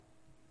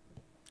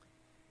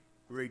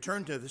We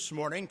return to this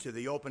morning to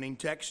the opening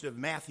text of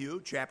Matthew,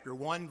 chapter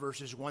 1,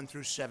 verses 1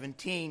 through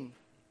 17.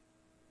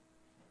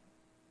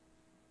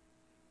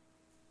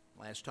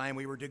 Last time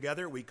we were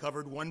together, we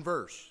covered one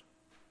verse.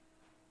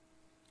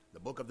 The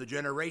book of the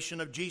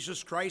generation of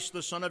Jesus Christ,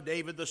 the son of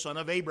David, the son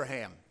of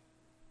Abraham.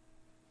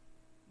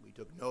 We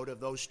took note of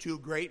those two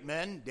great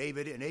men,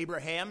 David and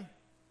Abraham,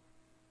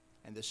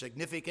 and the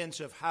significance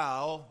of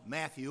how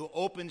Matthew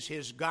opens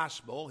his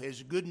gospel,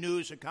 his good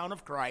news account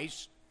of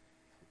Christ,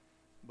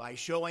 by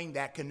showing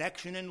that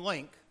connection and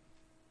link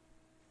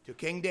to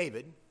King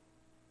David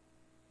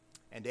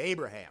and to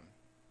Abraham.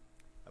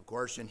 Of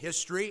course, in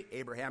history,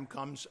 Abraham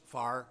comes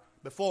far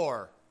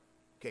before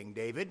King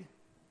David,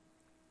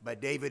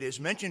 but David is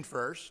mentioned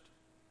first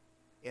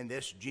in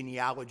this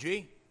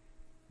genealogy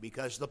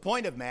because the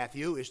point of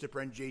Matthew is to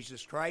present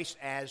Jesus Christ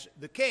as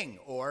the King,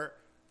 or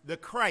the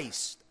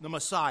Christ, the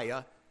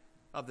Messiah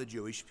of the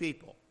Jewish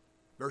people.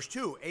 Verse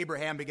 2,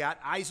 Abraham begot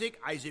Isaac,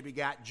 Isaac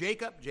begot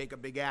Jacob,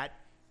 Jacob begot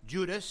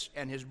Judas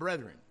and his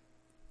brethren.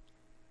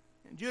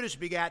 And Judas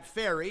begat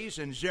Phares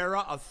and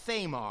Zerah of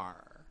Thamar.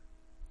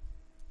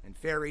 And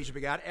Phares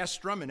begat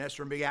Esrom, and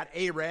Esrom begat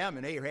Aram,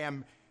 and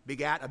Aram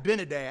begat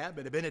Abinadab,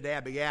 and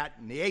Abinadab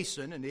begat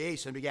Neason, and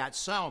Neason begat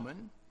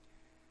Salmon.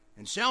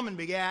 And Salmon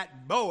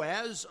begat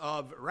Boaz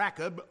of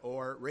Rachab,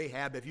 or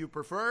Rahab if you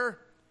prefer.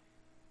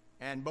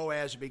 And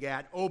Boaz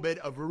begat Obed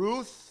of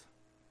Ruth,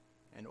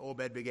 and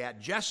Obed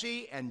begat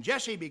Jesse, and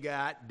Jesse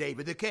begat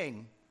David the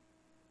king.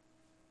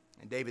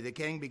 And David the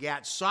king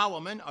begat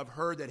Solomon of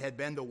her that had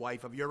been the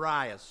wife of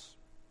Urias.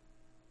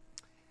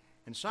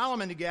 And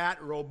Solomon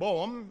begat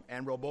Rehoboam,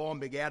 and Rehoboam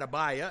begat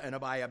Abiah, and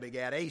Abiah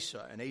begat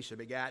Asa, and Asa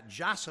begat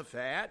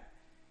Josaphat,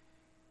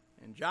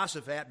 and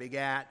Josaphat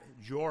begat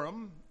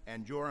Joram,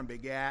 and Joram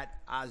begat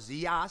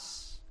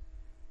Azias,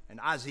 and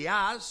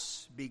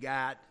Azias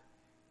begat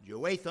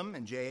Joatham,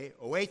 and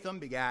Joatham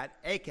begat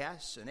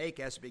Achaz, and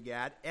Achaz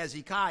begat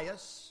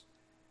Ezekias,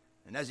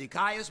 and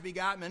Ezekias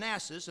begat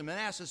Manasseh, and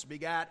Manasseh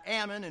begat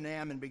Ammon, and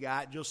Ammon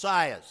begat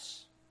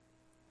Josias.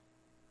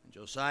 And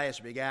Josias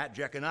begat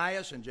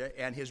Jeconias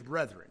and his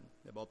brethren,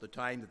 about the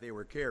time that they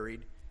were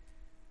carried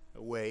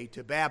away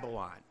to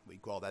Babylon. We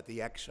call that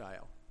the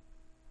exile.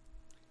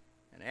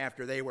 And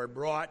after they were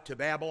brought to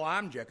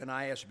Babylon,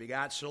 Jeconias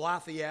begat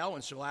Salathiel,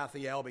 and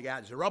Salathiel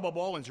begat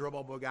Zerubbabel, and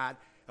Zerubbabel begat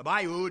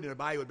Abiud, and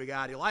Abiud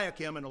begat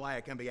Eliakim, and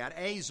Eliakim begat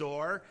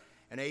Azor,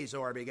 and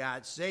Azor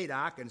begat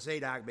Zadok, and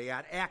Zadok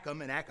begat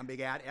Achim, and Achim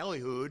begat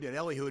Elihud, and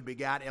Elihud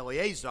begat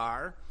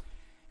Eleazar,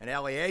 and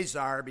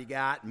Eleazar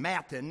begat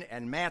Mattan,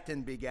 and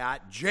Mattan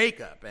begat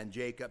Jacob, and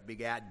Jacob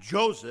begat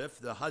Joseph,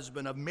 the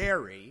husband of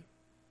Mary,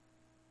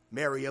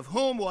 Mary of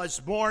whom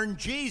was born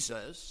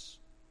Jesus,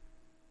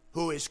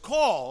 who is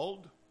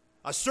called,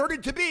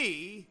 asserted to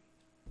be,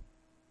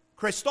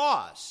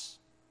 Christos,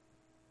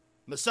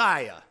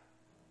 Messiah,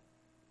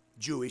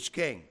 Jewish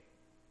king.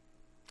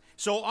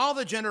 So all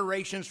the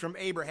generations from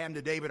Abraham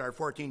to David are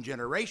 14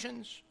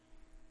 generations,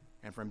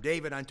 and from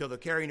David until the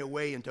carrying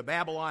away into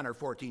Babylon are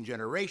 14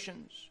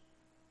 generations,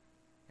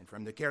 and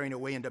from the carrying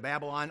away into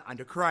Babylon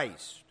unto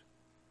Christ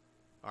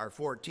are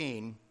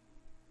 14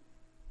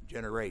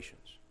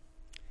 generations.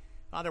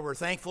 Father, we're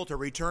thankful to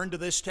return to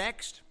this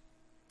text.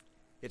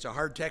 It's a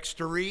hard text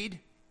to read.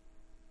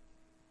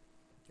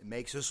 It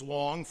makes us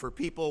long for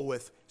people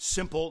with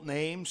simple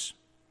names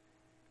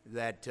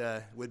that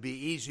would be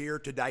easier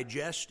to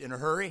digest in a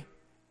hurry.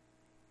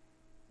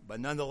 But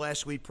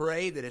nonetheless, we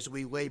pray that as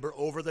we labor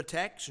over the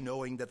text,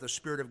 knowing that the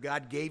Spirit of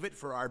God gave it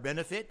for our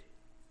benefit,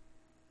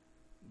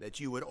 that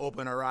you would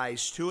open our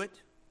eyes to it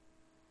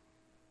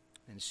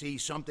and see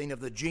something of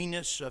the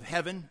genius of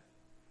heaven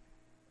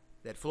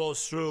that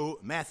flows through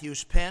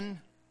Matthew's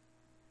pen,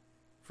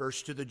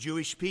 first to the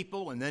Jewish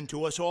people and then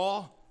to us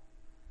all,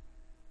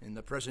 in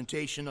the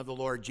presentation of the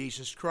Lord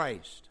Jesus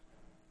Christ.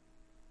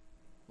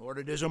 Lord,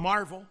 it is a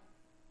marvel,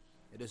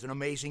 it is an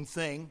amazing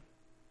thing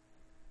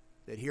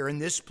that here in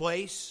this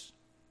place,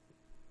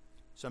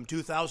 some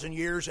 2,000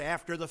 years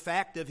after the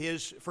fact of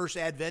his first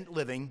Advent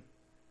living,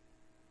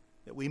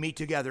 that we meet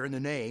together in the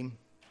name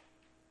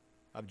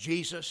of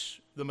Jesus,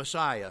 the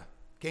Messiah,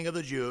 King of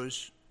the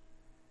Jews,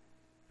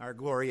 our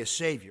glorious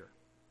Savior.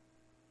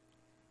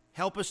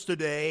 Help us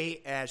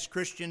today as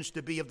Christians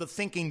to be of the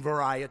thinking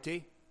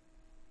variety,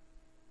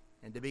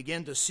 and to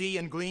begin to see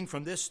and glean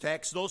from this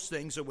text those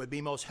things that would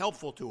be most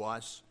helpful to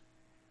us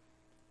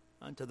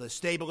unto the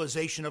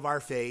stabilization of our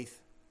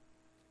faith,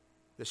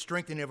 the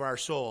strengthening of our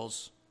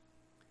souls,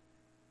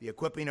 the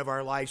equipping of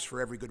our lives for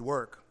every good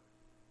work.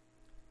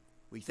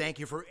 We thank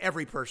you for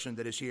every person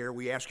that is here.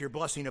 We ask your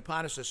blessing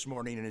upon us this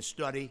morning in his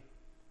study,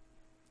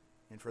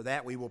 and for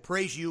that we will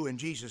praise you in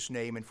Jesus'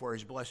 name and for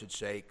his blessed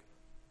sake.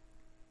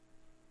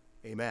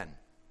 Amen.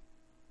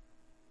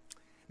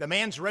 The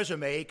man's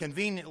resume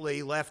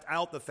conveniently left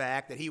out the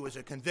fact that he was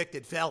a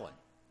convicted felon.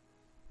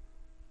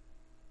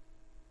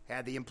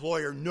 Had the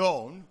employer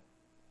known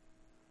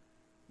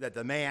that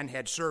the man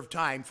had served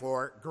time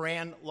for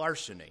grand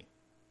larceny,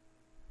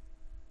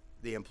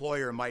 the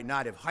employer might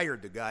not have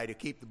hired the guy to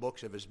keep the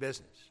books of his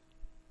business.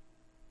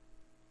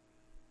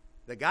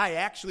 The guy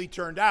actually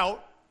turned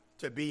out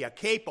to be a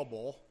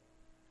capable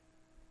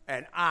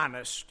and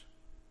honest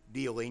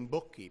dealing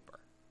bookkeeper.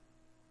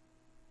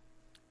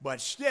 But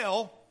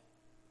still,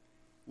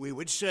 we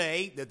would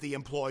say that the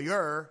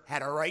employer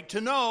had a right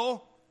to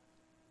know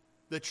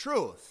the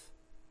truth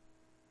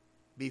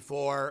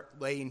before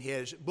laying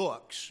his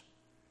books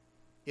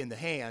in the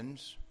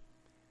hands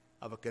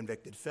of a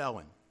convicted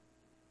felon.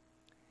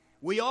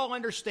 We all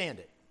understand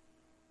it.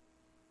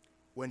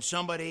 When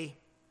somebody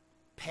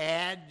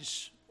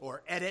pads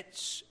or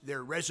edits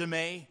their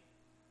resume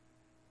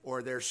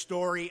or their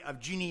story of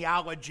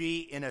genealogy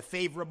in a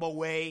favorable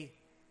way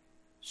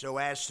so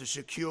as to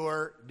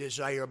secure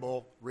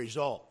desirable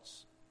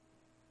results.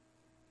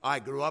 I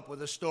grew up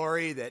with a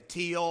story that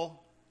Teal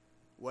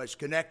was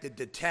connected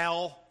to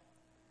Tell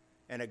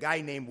and a guy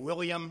named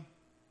William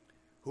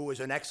who was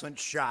an excellent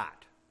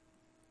shot.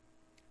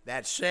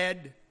 That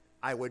said,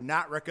 I would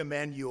not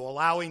recommend you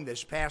allowing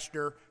this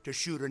pastor to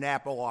shoot an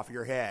apple off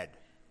your head.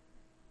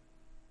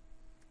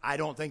 I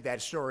don't think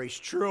that story's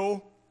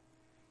true,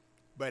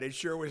 but it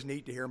sure was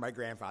neat to hear my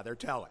grandfather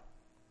tell it.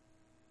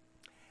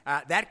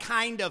 That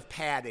kind of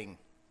padding,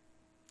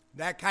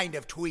 that kind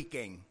of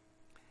tweaking,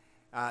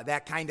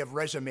 that kind of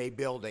resume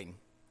building,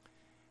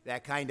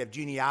 that kind of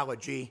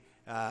genealogy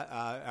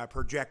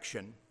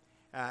projection,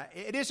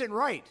 it isn't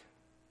right.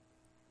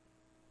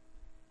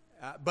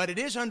 But it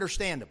is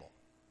understandable.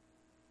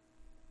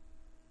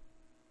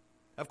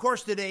 Of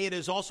course, today it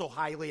is also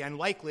highly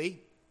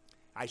unlikely,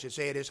 I should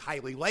say it is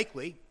highly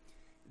likely,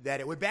 that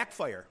it would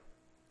backfire.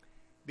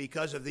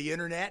 Because of the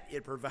internet,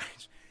 it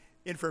provides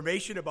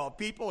information about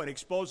people and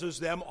exposes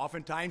them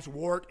oftentimes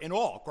wart and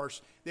all. Of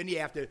course, then you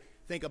have to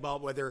think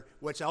about whether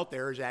what's out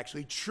there is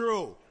actually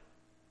true,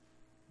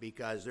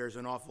 because there's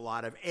an awful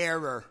lot of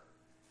error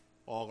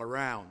all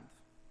around.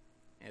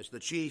 As the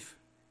chief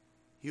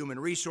human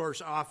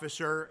resource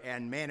officer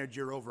and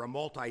manager over a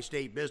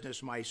multi-state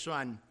business, my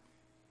son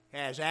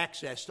has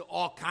access to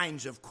all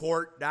kinds of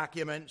court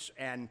documents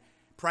and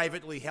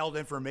privately held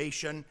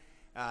information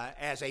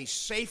as a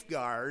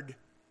safeguard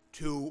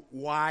to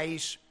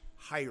wise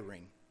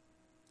hiring.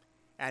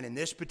 And in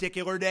this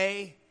particular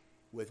day,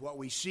 with what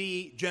we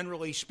see,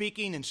 generally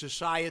speaking, in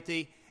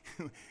society,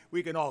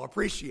 we can all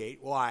appreciate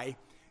why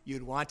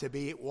you'd want to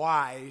be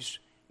wise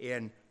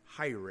in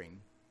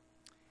hiring.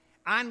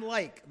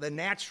 Unlike the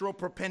natural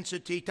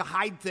propensity to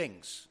hide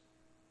things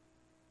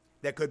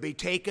that could be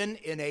taken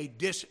in a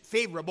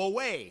disfavorable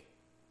way,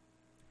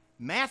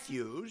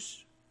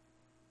 Matthew's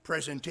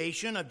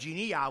presentation of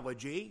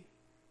genealogy,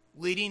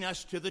 leading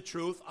us to the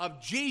truth of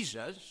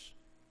Jesus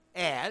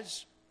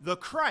as the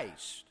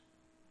Christ,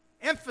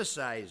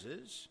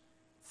 emphasizes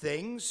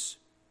things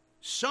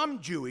some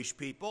Jewish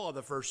people of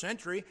the first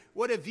century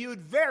would have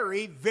viewed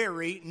very,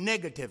 very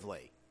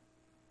negatively.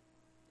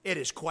 It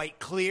is quite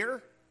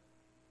clear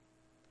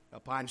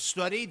upon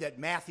study that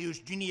Matthew's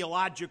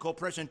genealogical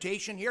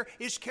presentation here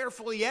is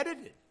carefully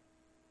edited.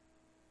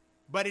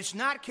 But it's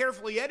not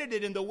carefully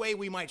edited in the way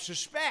we might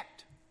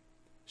suspect,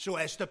 so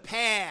as to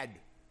pad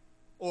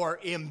or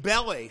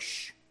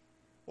embellish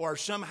or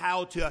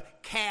somehow to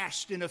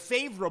cast in a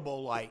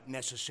favorable light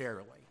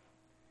necessarily.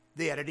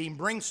 The editing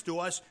brings to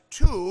us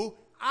two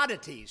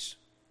oddities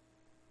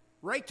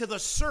right to the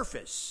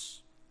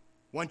surface.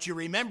 Once you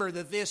remember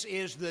that this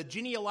is the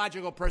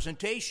genealogical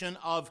presentation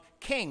of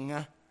king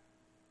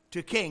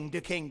to king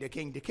to king to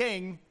king to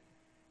king,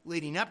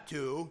 leading up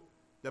to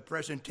the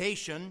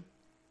presentation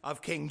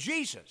of King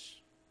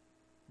Jesus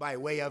by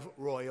way of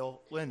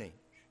royal lineage.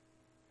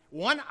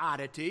 One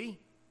oddity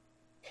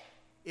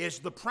is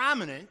the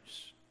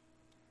prominence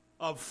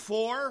of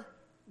 4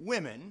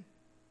 women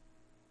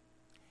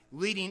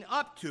leading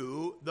up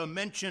to the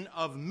mention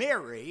of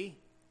Mary,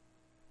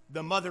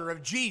 the mother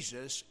of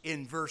Jesus,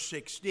 in verse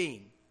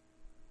 16.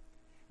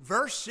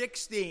 Verse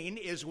 16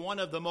 is one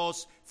of the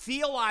most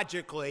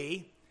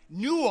theologically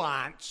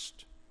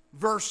nuanced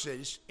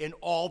verses in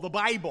all the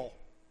Bible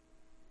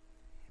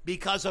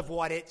because of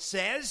what it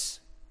says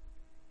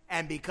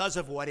and because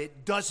of what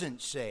it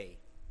doesn't say.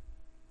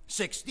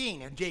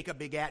 16, and Jacob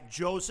begat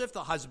Joseph,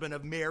 the husband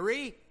of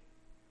Mary,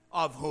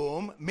 of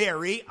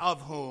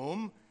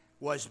whom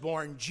was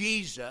born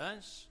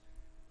Jesus,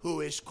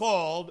 who is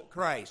called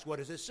Christ. What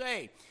does it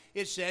say?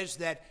 It says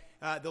that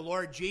the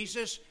Lord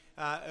Jesus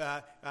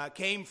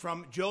came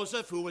from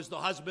Joseph, who was the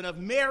husband of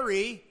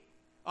Mary,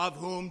 of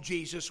whom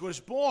Jesus was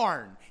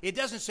born. It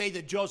doesn't say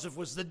that Joseph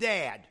was the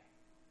dad.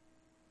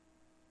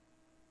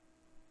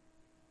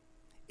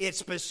 It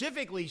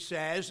specifically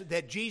says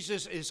that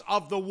Jesus is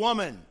of the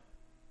woman,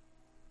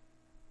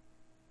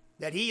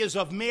 that he is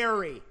of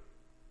Mary.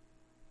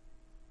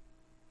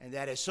 And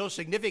that is so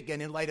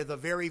significant in light of the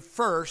very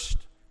first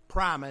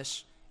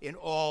promise in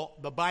all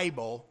the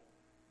Bible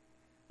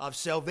of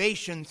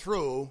salvation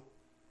through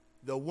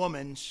the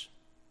woman's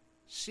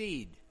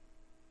seed.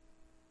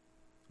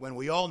 When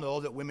we all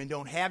know that women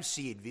don't have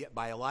seed,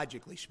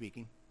 biologically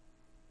speaking.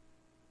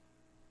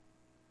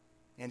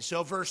 And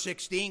so verse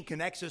 16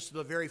 connects us to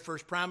the very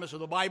first promise of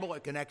the Bible.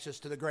 It connects us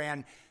to the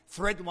grand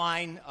thread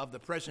line of the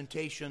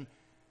presentation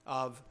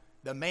of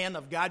the man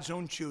of God's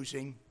own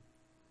choosing,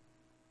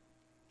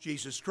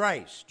 Jesus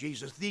Christ,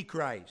 Jesus the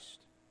Christ.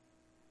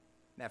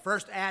 That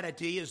first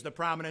oddity is the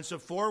prominence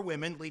of 4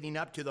 women leading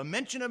up to the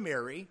mention of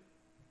Mary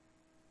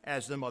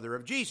as the mother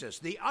of Jesus.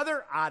 The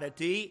other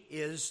oddity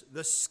is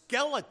the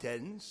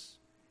skeletons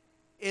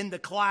in the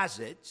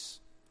closets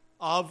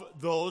of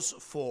those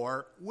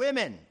 4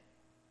 women.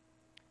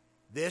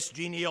 This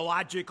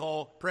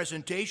genealogical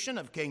presentation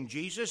of King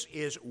Jesus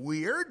is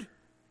weird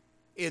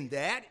in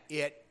that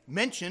it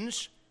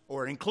mentions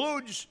or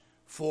includes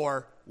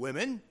 4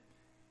 women,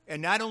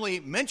 and not only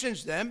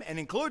mentions them and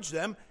includes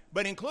them,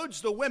 but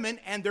includes the women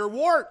and their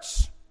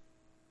warts.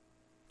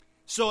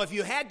 So if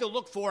you had to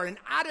look for an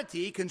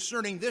oddity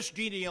concerning this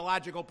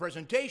genealogical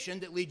presentation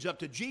that leads up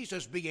to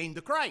Jesus being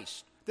the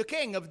Christ, the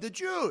King of the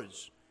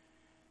Jews,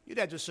 you'd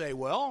have to say,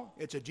 well,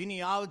 it's a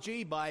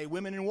genealogy by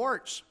women and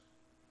warts.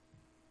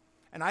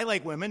 And I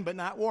like women, but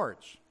not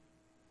warts.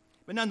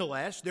 But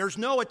nonetheless, there's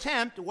no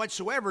attempt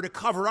whatsoever to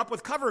cover up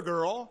with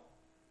CoverGirl,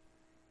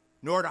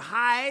 nor to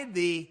hide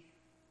the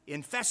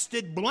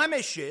infested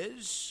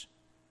blemishes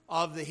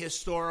of the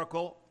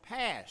historical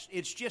past.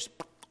 It's just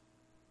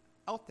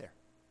out there.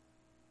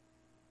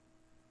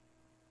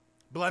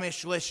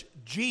 Blemishless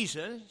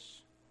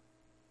Jesus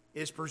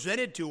is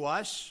presented to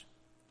us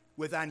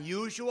with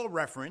unusual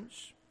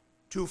reference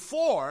to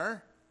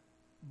 4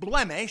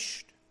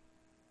 blemished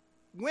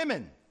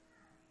women.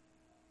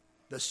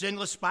 The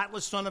sinless,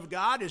 spotless Son of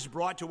God is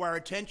brought to our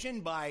attention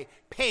by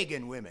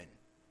pagan women,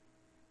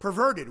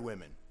 perverted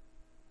women,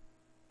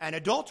 and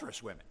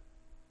adulterous women.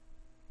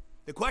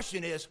 The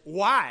question is,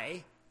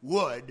 why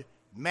would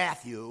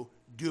Matthew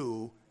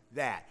do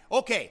that?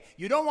 Okay,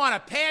 you don't want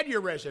to pad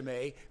your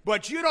resume,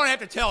 but you don't have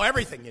to tell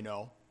everything you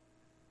know.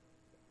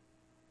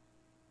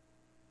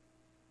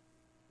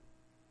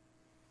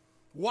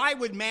 Why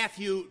would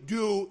Matthew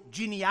do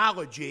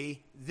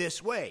genealogy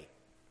this way?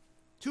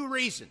 2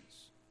 reasons.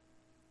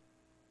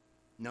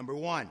 Number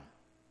 1,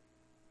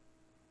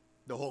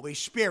 the Holy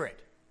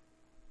Spirit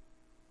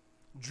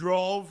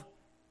drove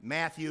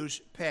Matthew's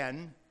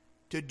pen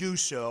to do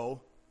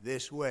so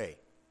this way.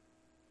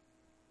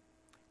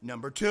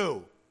 Number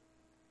 2,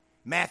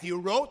 Matthew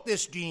wrote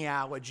this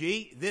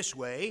genealogy this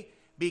way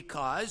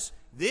because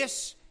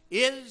this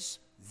is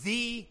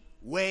the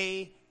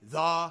way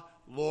the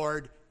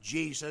Lord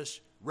Jesus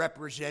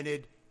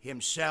represented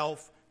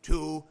himself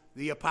to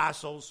the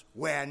apostles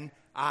when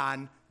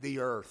on the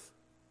earth.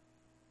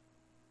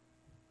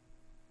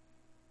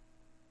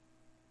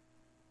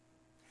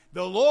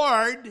 The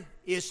Lord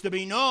is to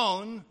be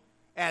known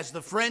as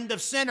the friend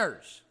of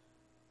sinners.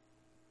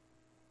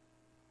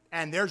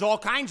 And there's all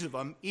kinds of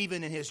them,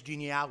 even in his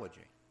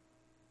genealogy.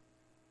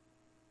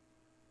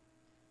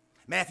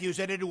 Matthew's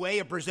edited way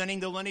of presenting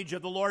the lineage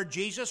of the Lord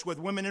Jesus with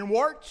women and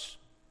warts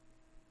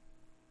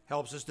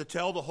helps us to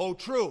tell the whole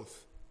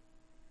truth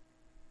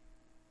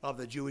of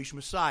the Jewish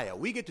Messiah.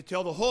 We get to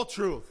tell the whole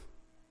truth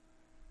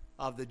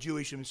of the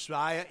Jewish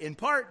Messiah in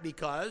part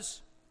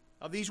because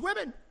of these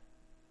women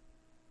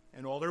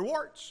and all their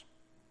warts.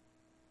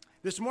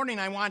 This morning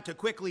I want to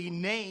quickly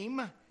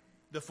name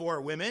the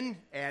 4 women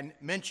and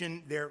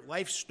mention their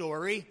life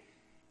story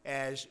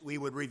as we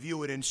would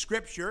review it in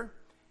Scripture.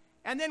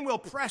 And then we'll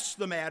press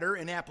the matter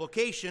in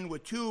application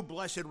with 2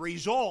 blessed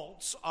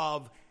results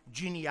of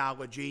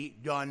genealogy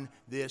done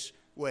this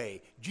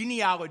way.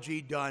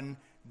 Genealogy done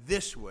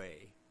this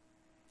way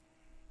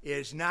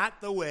is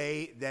not the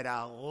way that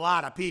a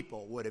lot of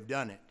people would have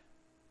done it,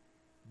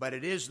 but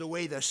it is the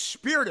way the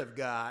Spirit of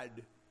God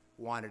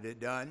wanted it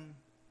done,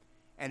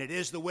 and it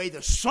is the way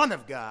the Son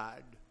of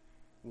God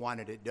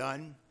wanted it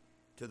done,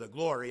 to the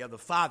glory of the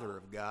Father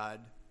of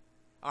God,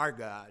 our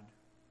God,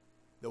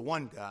 the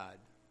one God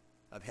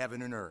of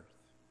heaven and earth.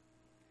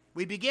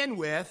 We begin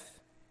with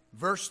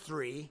verse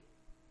 3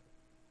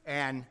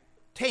 and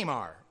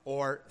Tamar,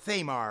 or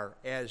Thamar,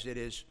 as it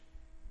is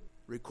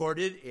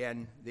recorded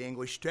in the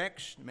English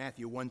text,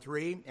 Matthew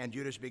 1:3, and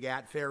Judas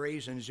begat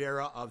Phares and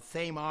Zerah of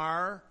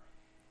Thamar,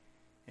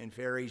 and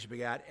Phares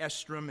begat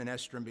Esrom, and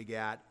Esrom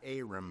begat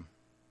Aram.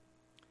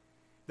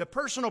 The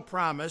personal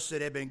promise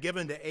that had been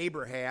given to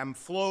Abraham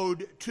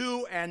flowed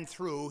to and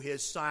through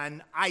his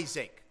son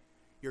Isaac.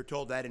 You're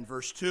told that in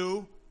verse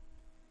 2.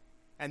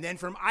 And then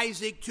from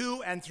Isaac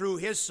to and through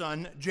his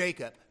son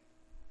Jacob.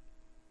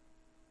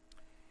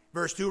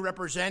 Verse 2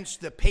 represents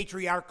the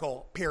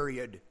patriarchal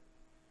period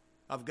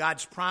of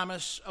God's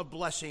promise of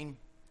blessing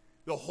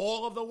the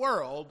whole of the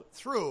world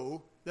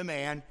through the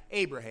man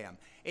Abraham.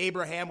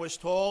 Abraham was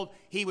told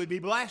he would be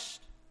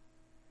blessed.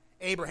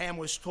 Abraham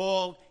was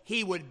told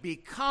he would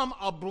become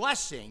a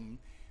blessing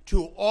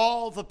to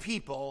all the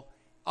people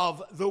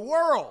of the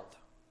world.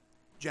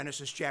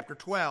 Genesis chapter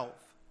 12.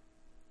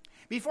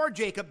 Before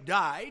Jacob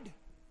died,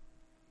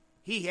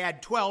 he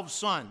had 12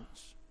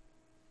 sons.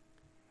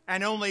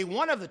 And only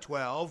one of the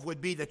 12 would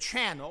be the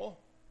channel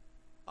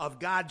of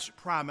God's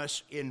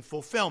promise in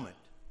fulfillment.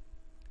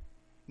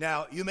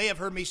 Now, you may have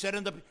heard me say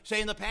in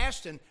the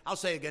past, and I'll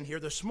say again here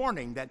this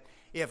morning, that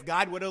if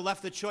God would have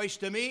left the choice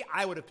to me,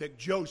 I would have picked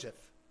Joseph.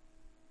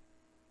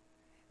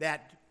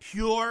 That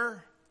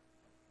pure,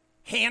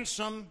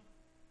 handsome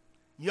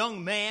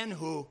young man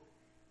who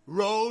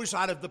rose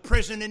out of the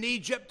prison in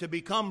Egypt to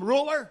become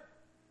ruler,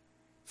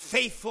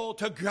 faithful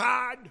to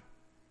God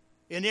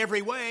in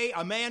every way,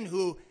 a man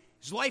whose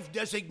life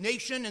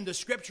designation in the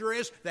Scripture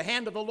is the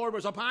hand of the Lord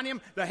was upon him,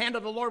 the hand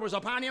of the Lord was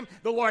upon him,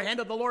 the hand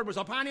of the Lord was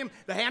upon him,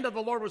 the hand of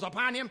the Lord was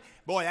upon him.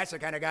 Boy, that's the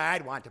kind of guy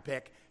I'd want to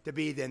pick to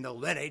be in the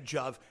lineage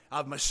of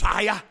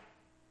Messiah,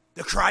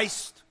 the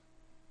Christ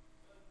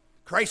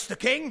the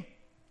King.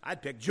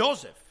 I'd pick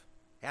Joseph,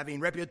 having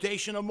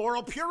reputation of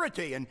moral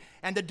purity and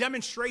the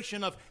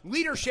demonstration of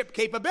leadership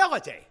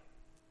capability.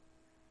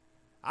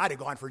 I'd have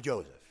gone for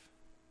Joseph.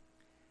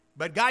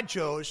 But God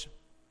chose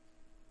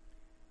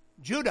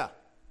Judah,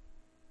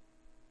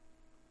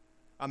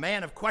 a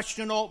man of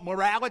questionable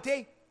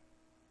morality,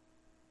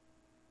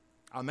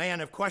 a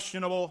man of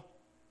questionable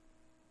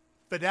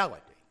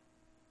fidelity.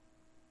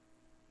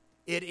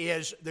 It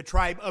is the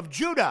tribe of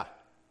Judah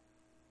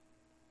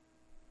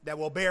that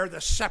will bear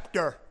the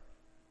scepter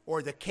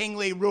or the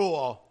kingly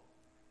rule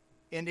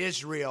in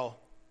Israel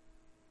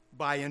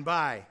by and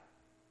by.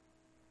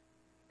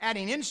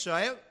 Adding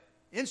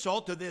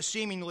insult to this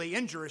seemingly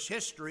injurious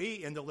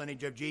history in the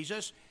lineage of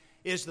Jesus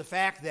is the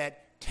fact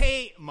that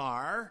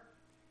Tamar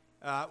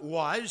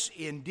was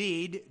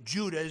indeed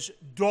Judah's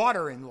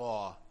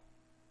daughter-in-law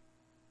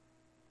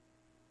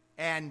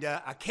and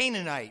a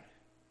Canaanite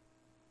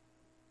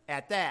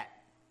at that.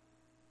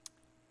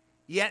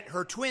 Yet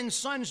her twin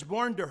sons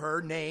born to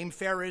her, named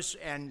Phares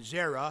and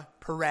Zerah,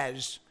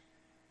 Perez,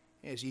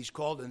 as he's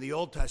called in the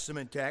Old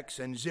Testament text,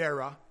 and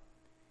Zerah,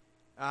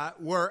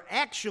 were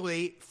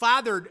actually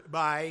fathered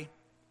by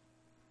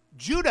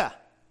Judah.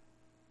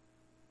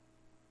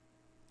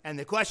 And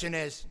the question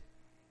is,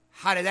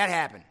 how did that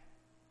happen?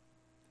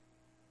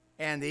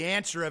 And the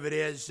answer of it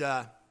is,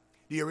 do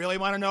you really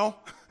want to know?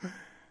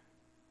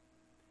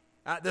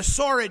 The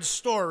sordid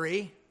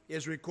story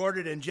is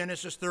recorded in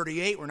Genesis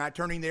 38. We're not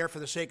turning there for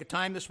the sake of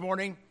time this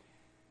morning,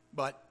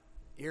 but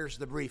here's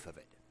the brief of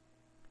it.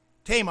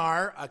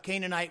 Tamar, a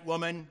Canaanite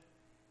woman,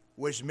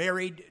 was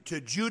married to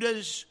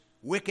Judah's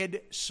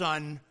wicked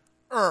son,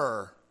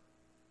 Ur.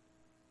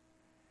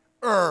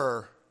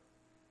 Ur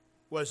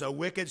was a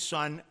wicked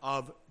son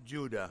of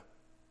Judah.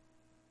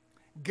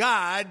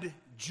 God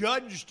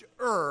judged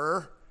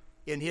Ur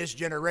in his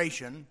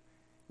generation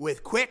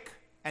with quick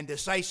and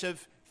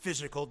decisive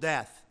physical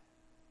death.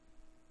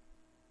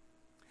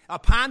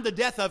 Upon the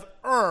death of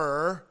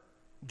Ur,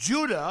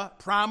 Judah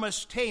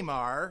promised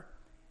Tamar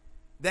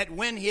that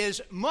when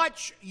his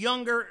much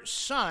younger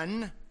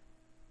son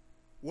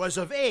was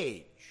of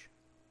age,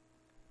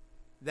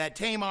 that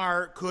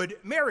Tamar could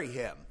marry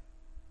him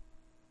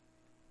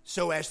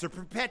so as to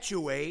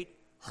perpetuate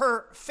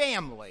her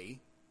family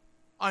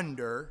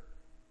under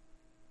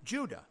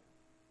Judah.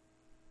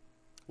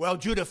 Well,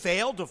 Judah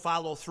failed to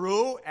follow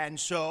through, and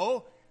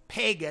so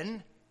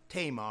pagan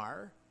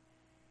Tamar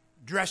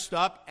dressed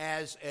up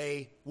as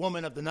a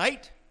woman of the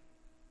night.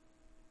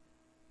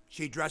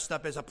 She dressed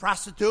up as a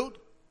prostitute,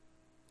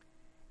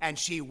 and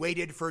she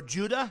waited for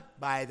Judah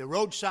by the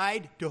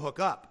roadside to hook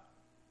up.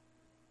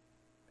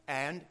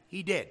 And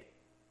he did.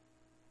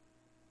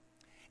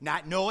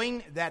 Not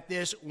knowing that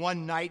this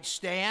one-night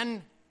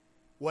stand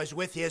was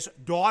with his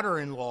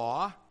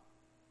daughter-in-law,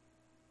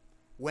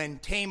 when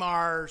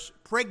Tamar's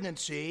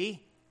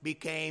pregnancy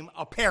became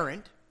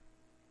apparent,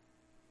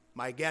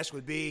 my guess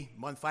would be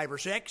month 5 or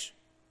 6,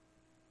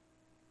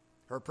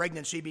 her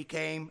pregnancy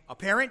became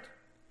apparent,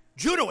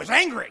 Judah was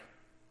angry.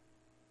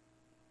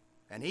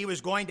 And he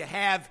was going to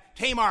have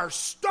Tamar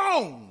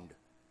stoned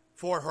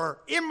for her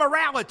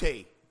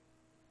immorality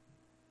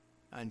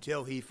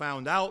until he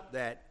found out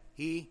that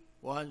he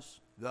was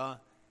the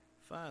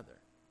father.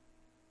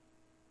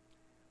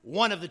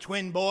 One of the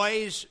twin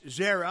boys,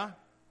 Zerah,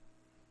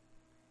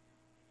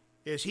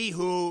 is he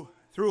who,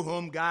 through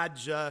whom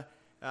God's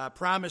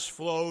promise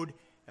flowed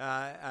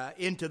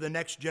into the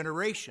next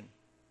generation.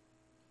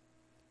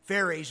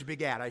 Phares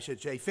begat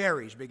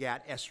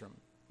Esrom.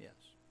 Yes.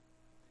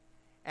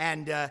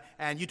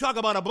 And you talk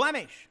about a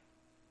blemish.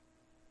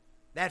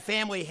 That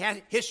family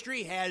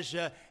history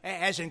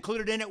has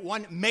included in it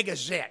one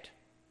megazet.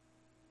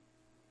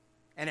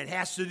 And it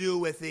has to do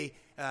with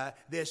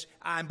this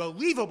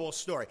unbelievable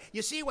story.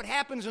 You see, what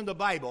happens in the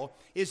Bible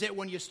is that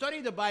when you study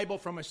the Bible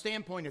from a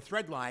standpoint of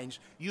thread lines,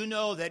 you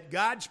know that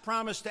God's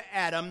promise to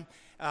Adam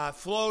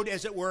flowed,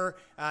 as it were,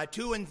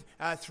 to and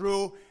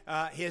through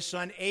his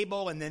son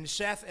Abel, and then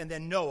Seth, and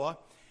then Noah,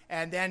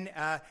 and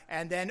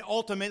then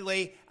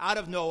ultimately out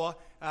of Noah,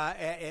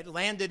 it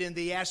landed in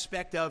the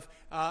aspect of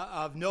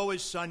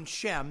Noah's son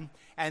Shem,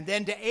 and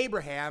then to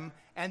Abraham,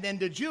 and then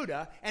to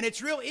Judah. And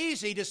it's real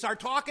easy to start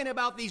talking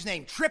about these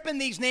names, tripping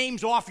these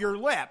names off your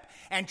lip,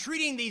 and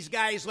treating these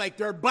guys like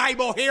they're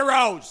Bible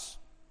heroes,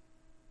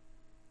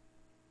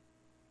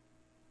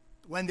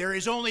 when there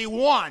is only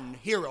one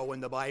hero in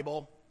the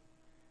Bible,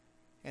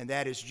 and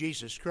that is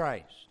Jesus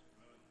Christ.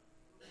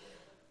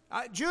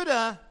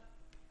 Judah,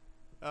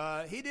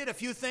 he did a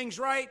few things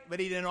right, but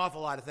he did an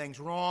awful lot of things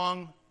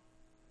wrong.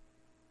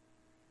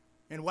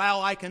 And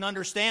while I can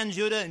understand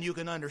Judah, and you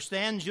can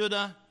understand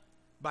Judah,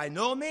 by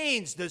no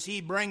means does he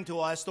bring to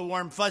us the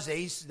warm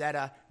fuzzies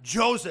that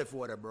Joseph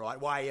would have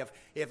brought. Why,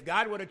 if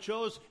God would have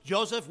chose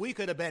Joseph, we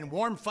could have been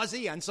warm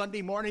fuzzy on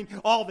Sunday morning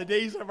all the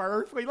days of our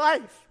earthly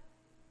life.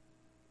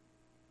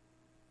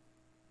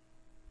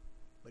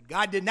 But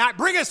God did not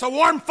bring us a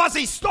warm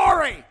fuzzy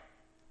story,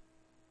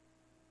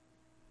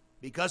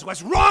 because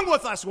what's wrong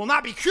with us will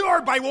not be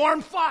cured by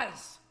warm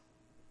fuzz.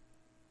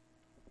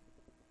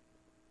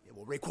 It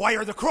will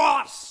require the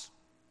cross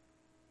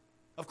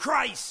of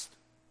Christ,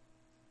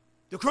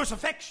 the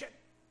crucifixion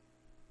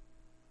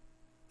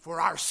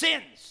for our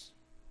sins.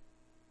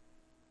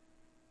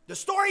 The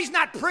story's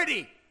not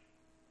pretty.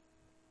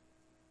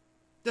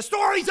 The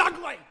story's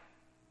ugly.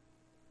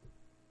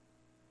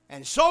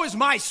 And so is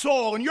my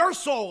soul and your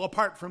soul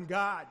apart from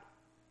God.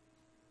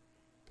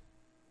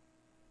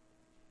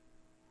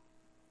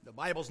 The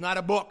Bible's not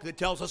a book that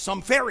tells us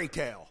some fairy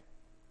tale.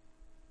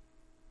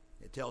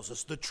 It tells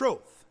us the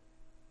truth.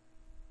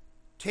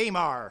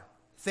 Tamar,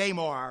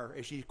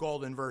 as she's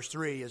called in verse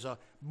 3, is a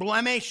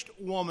blemished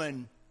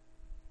woman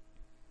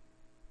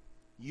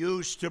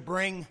used to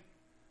bring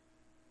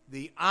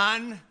the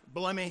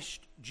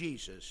unblemished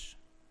Jesus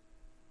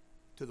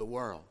to the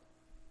world.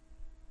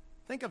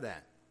 Think of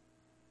that.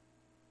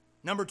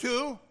 Number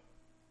 2,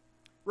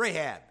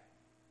 Rahab.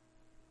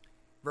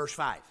 Verse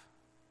 5.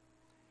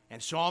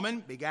 And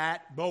Solomon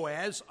begat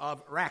Boaz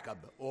of Rachab,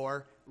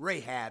 or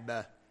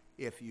Rahab,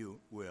 if you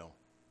will.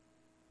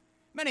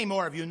 Many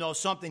more of you know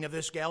something of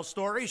this gal's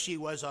story. She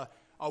was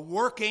a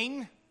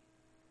working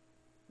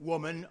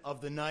woman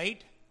of the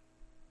night.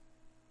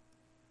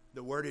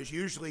 The word is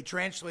usually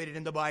translated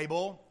in the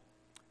Bible,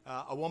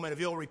 a woman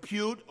of ill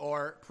repute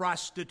or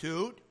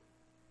prostitute,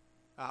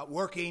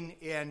 working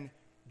in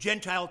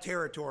Gentile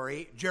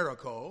territory,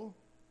 Jericho.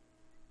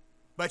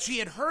 But she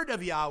had heard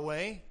of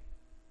Yahweh,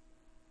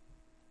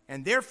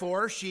 and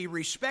therefore she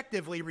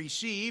respectively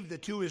received the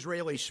 2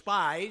 Israeli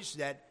spies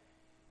that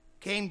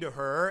came to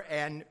her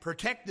and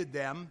protected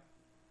them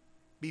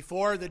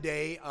before the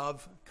day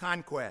of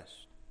conquest.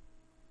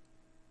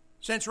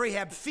 Since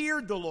Rahab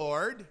feared the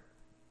Lord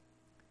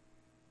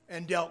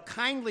and dealt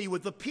kindly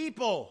with the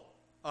people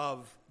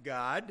of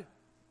God,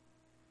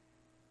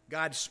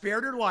 God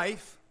spared her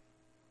life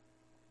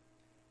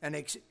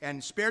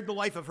and spared the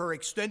life of her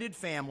extended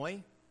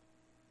family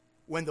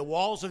when the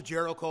walls of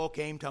Jericho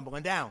came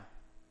tumbling down.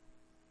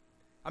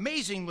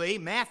 Amazingly,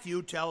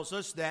 Matthew tells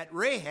us that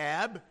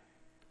Rahab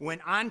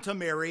went on to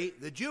marry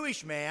the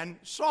Jewish man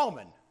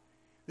Solomon.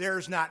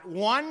 There's not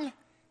one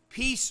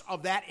piece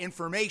of that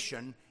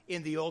information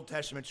in the Old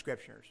Testament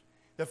scriptures.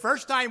 The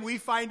first time we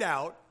find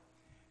out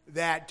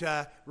that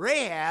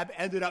Rahab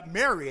ended up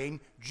marrying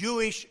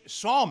Jewish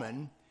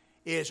Solomon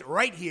is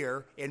right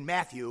here in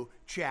Matthew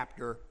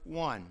chapter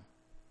 1.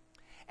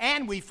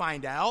 And we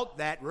find out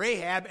that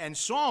Rahab and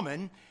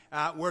Solomon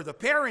were the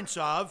parents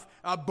of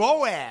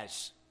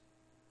Boaz.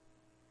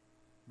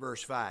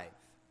 Verse 5.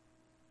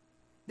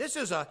 This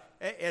is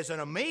an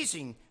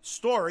amazing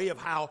story of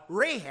how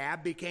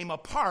Rahab became a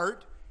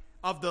part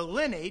of the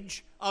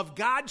lineage of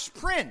God's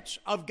prince,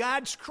 of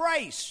God's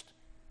Christ,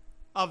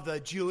 of the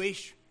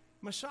Jewish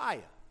Messiah.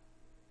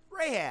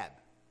 Rahab,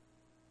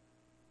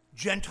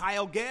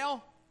 Gentile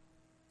gal,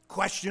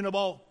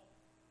 questionable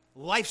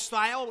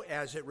lifestyle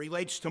as it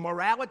relates to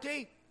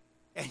morality,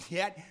 and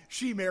yet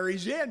she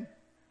marries in.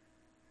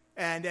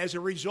 And as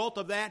a result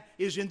of that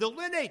is in the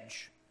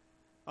lineage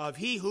of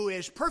he who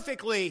is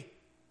perfectly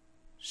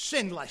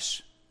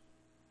sinless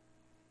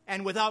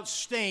and without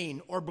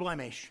stain or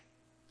blemish,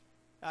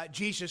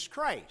 Jesus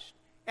Christ.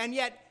 And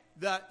yet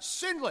the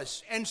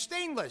sinless and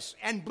stainless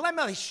and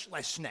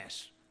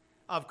blemishlessness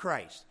of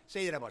Christ.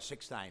 Say that about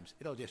 6 times.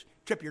 It'll just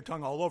trip your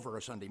tongue all over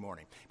a Sunday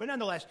morning. But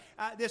nonetheless,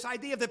 this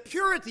idea of the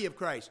purity of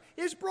Christ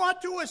is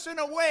brought to us in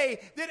a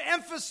way that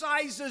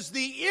emphasizes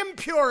the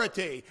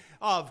impurity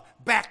of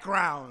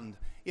background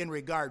in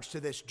regards to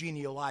this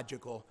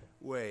genealogical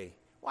way.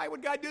 Why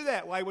would God do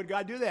that? Why would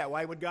God do that?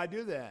 Why would God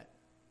do that?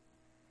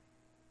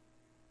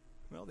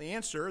 Well,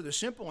 the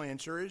simple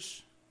answer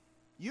is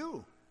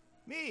you,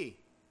 me,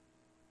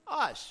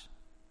 us.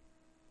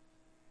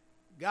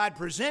 God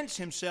presents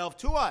himself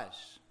to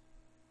us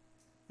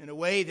in a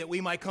way that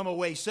we might come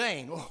away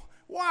saying, oh,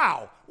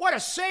 wow, what a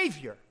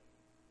Savior.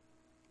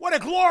 What a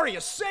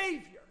glorious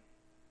Savior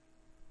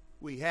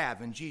we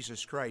have in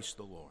Jesus Christ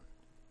the Lord.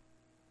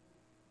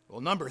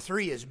 Well, number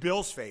 3 is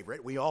Bill's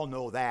favorite. We all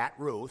know that,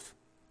 Ruth.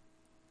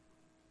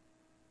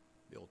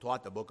 Bill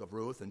taught the book of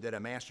Ruth and did a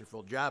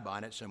masterful job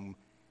on it some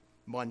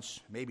months,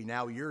 maybe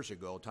now years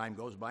ago. Time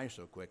goes by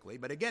so quickly.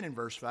 But again in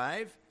verse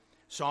 5,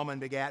 Solomon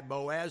begat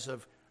Boaz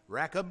of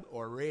Rachab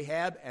or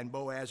Rahab, and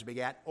Boaz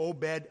begat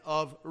Obed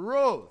of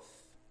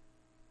Ruth.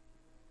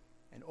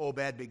 And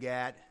Obed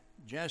begat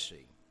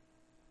Jesse.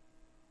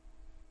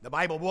 The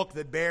Bible book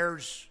that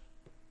bears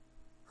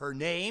her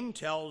name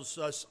tells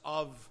us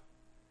of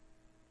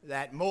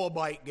that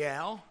Moabite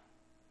gal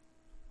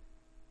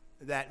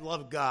that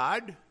loved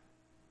God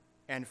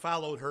and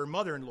followed her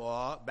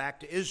mother-in-law back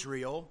to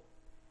Israel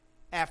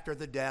after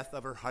the death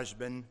of her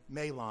husband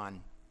Mahlon.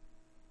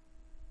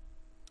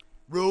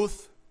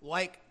 Ruth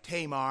like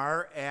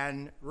Tamar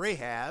and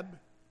Rahab,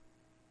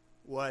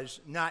 was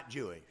not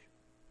Jewish.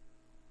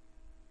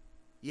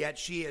 Yet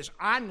she is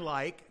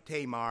unlike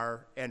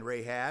Tamar and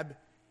Rahab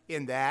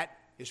in that,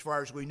 as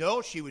far as we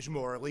know, she was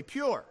morally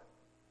pure.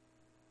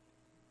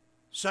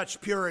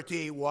 Such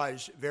purity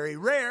was very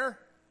rare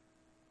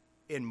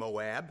in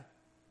Moab.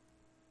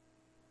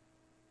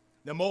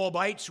 The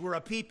Moabites were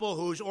a people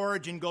whose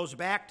origin goes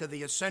back to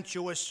the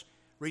incestuous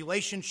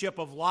relationship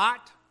of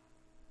Lot,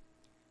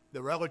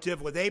 the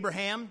relative with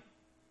Abraham.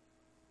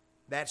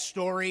 That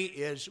story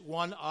is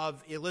one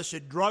of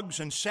illicit drugs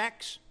and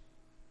sex.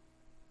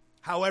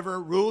 However,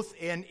 Ruth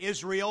in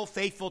Israel,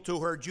 faithful to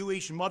her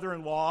Jewish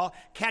mother-in-law,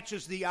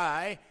 catches the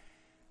eye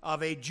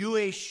of a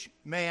Jewish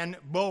man,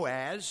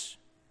 Boaz,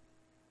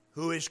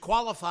 who is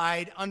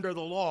qualified under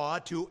the law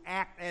to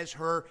act as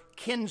her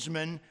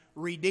kinsman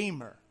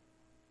redeemer.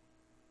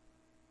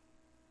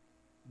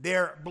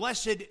 Their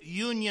blessed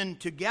union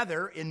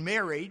together in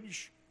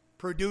marriage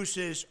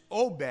produces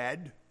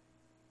Obed,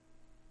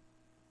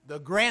 the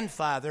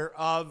grandfather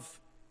of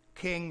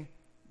King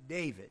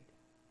David.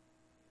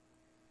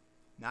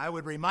 Now, I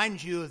would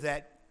remind you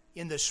that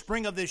in the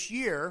spring of this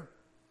year,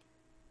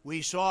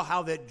 we saw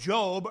how that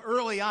Job,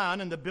 early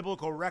on in the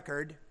biblical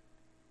record,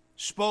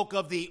 spoke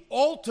of the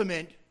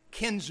ultimate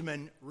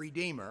kinsman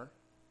redeemer.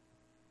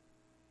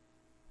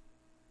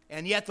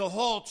 And yet the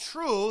whole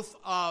truth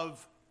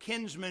of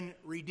kinsman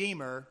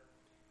redeemer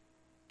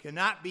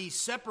cannot be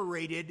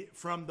separated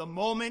from the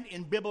moment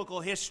in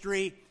biblical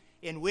history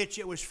in which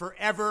it was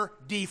forever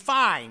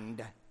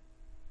defined.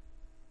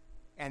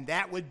 And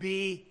that would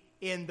be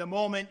in the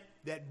moment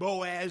that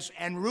Boaz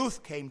and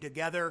Ruth came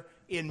together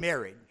in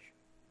marriage.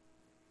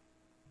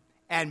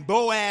 And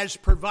Boaz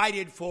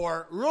provided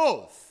for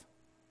Ruth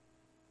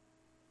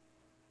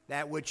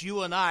that which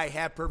you and I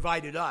have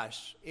provided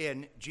us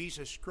in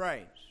Jesus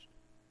Christ.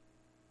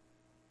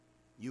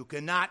 You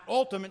cannot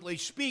ultimately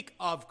speak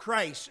of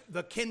Christ,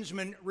 the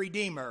kinsman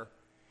redeemer,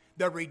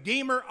 the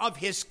redeemer of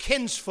his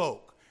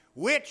kinsfolk,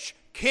 which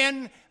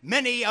kin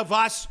many of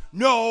us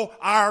know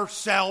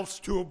ourselves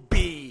to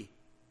be.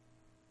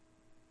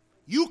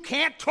 You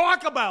can't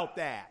talk about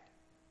that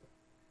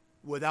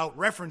without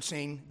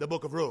referencing the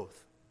book of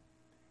Ruth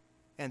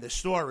and the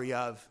story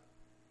of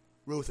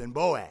Ruth and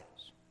Boaz.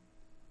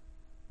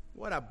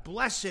 What a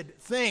blessed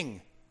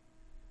thing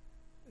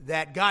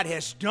that God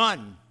has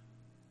done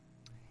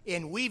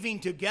in weaving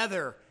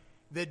together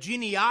the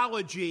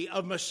genealogy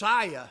of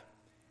Messiah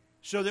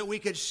so that we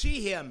could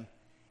see him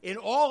in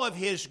all of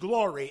his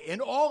glory,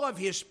 in all of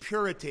his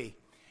purity,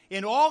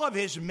 in all of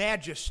his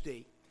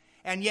majesty,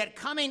 and yet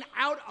coming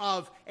out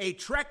of a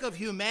trek of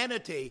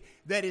humanity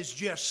that is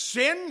just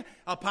sin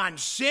upon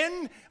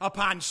sin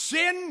upon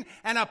sin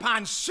and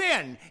upon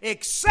sin,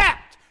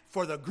 except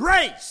for the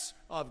grace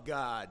of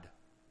God.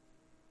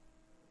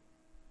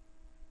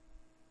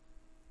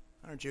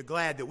 Aren't you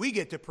glad that we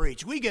get to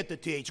preach, we get to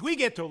teach, we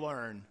get to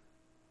learn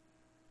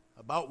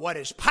about what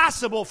is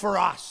possible for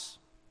us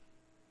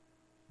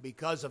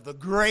because of the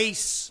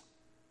grace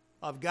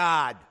of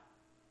God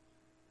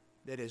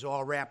that is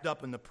all wrapped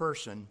up in the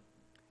person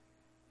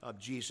of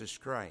Jesus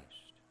Christ.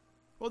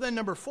 Well, then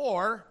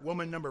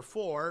woman number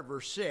 4,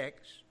 verse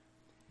 6,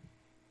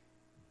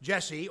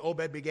 Jesse,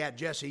 Obed begat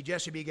Jesse,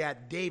 Jesse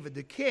begat David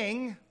the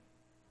king,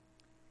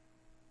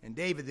 and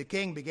David the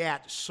king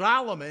begat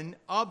Solomon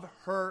of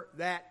her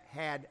that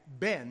had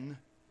been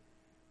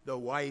the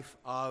wife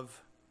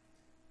of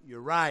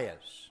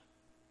Urias.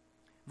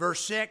 Verse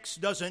 6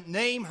 doesn't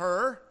name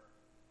her,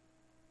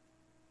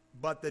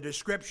 but the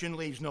description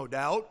leaves no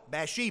doubt,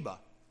 Bathsheba.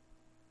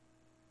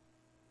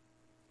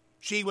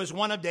 She was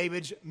one of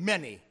David's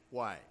many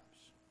wives.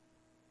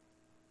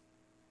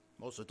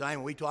 Most of the time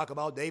when we talk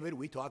about David,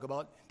 we talk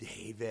about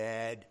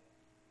David.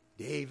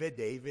 David,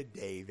 David,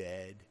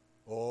 David.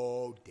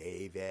 Oh,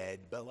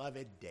 David,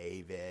 beloved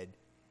David.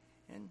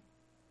 And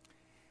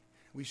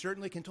we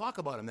certainly can talk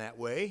about him that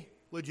way,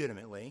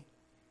 legitimately.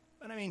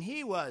 But I mean,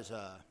 he was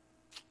a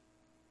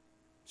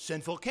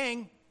sinful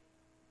king,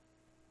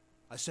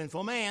 a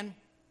sinful man,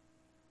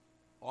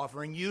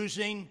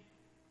 using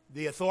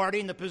the authority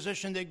and the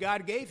position that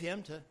God gave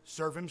him to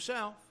serve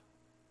himself.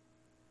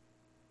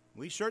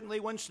 We certainly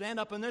wouldn't stand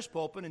up in this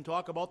pulpit and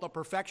talk about the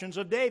perfections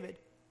of David,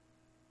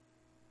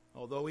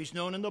 although he's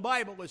known in the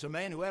Bible as a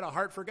man who had a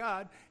heart for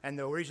God, and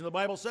the reason the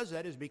Bible says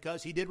that is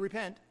because he did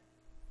repent.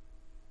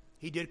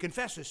 He did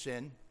confess his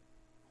sin.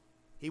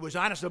 He was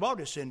honest about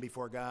his sin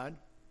before God.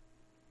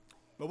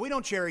 But we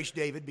don't cherish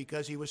David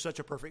because he was such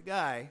a perfect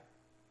guy.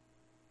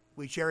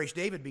 We cherish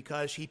David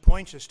because he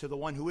points us to the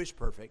one who is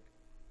perfect,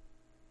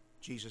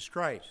 Jesus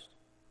Christ.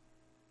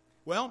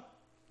 Well,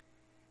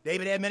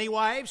 David had many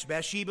wives.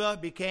 Bathsheba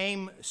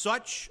became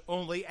such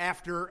only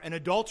after an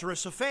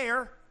adulterous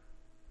affair,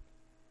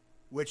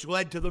 which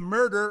led to the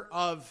murder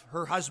of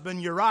her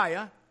husband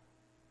Uriah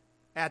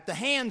at the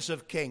hands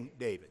of King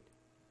David.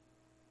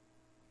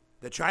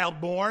 The child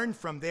born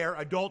from their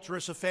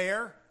adulterous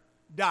affair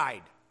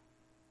died.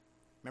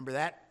 Remember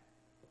that?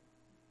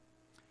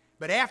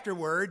 But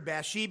afterward,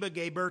 Bathsheba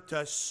gave birth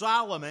to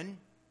Solomon,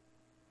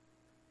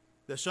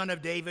 the son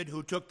of David,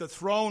 who took the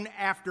throne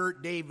after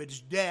David's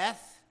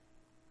death.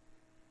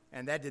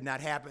 And that did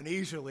not happen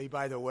easily,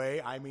 by the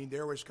way. I mean,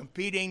 there was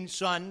competing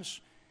sons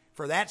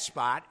for that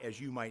spot,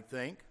 as you might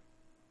think.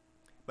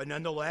 But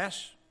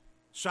nonetheless,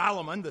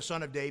 Solomon, the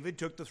son of David,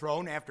 took the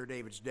throne after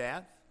David's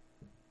death.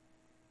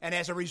 And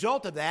as a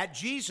result of that,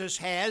 Jesus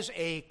has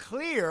a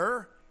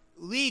clear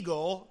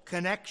legal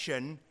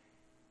connection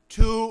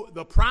to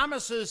the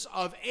promises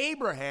of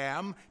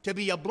Abraham to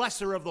be a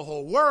blesser of the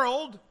whole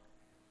world,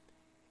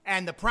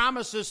 and the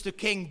promises to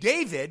King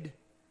David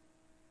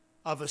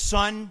of a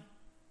son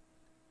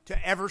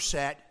to ever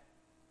set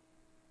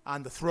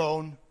on the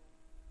throne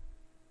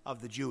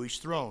of the Jewish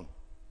throne,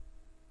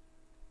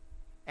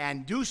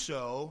 and do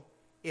so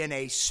in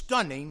a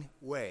stunning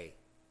way.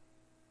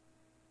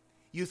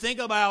 You think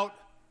about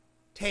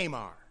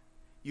Tamar,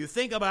 you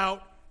think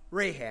about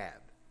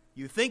Rahab,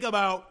 you think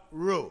about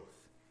Ruth,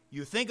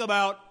 you think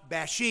about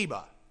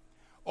Bathsheba,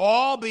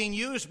 all being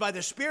used by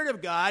the Spirit of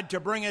God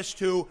to bring us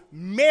to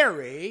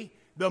Mary,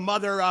 the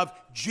mother of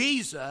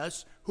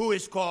Jesus, who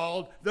is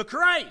called the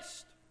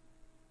Christ.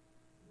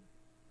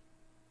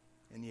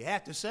 And you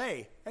have to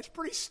say, that's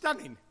pretty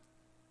stunning.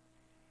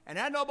 And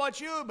I don't know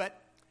about you,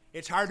 but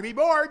it's hard to be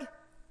bored.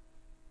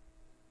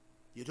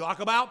 You talk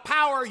about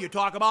power, you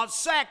talk about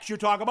sex, you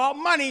talk about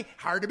money,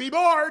 hard to be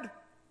bored.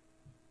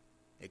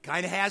 It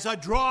kind of has a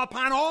draw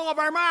upon all of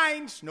our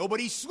minds.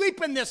 Nobody's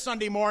sleeping this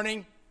Sunday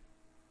morning.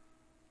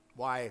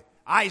 Why,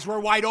 eyes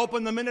were wide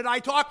open the minute I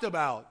talked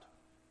about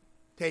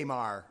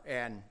Tamar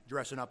and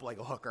dressing up like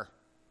a hooker.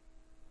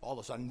 All of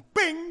a sudden,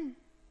 bing!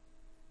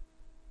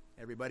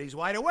 Everybody's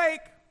wide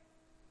awake.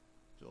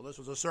 So this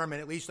was a sermon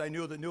at least I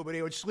knew that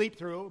nobody would sleep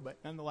through, but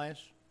nonetheless,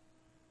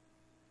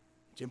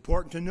 it's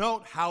important to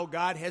note how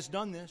God has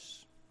done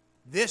this.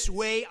 This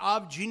way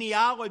of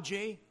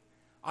genealogy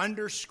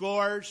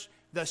underscores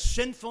the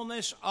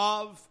sinfulness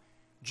of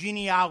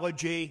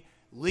genealogy,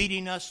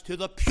 leading us to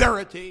the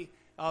purity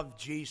of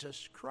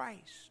Jesus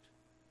Christ.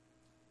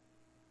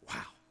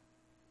 Wow.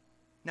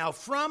 Now,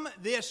 from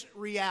this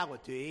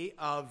reality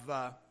of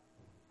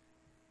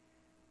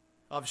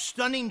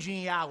stunning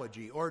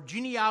genealogy, or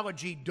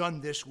genealogy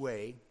done this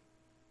way,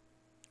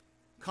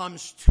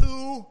 comes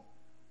two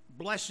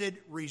blessed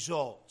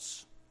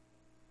results.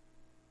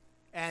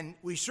 And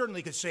we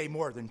certainly could say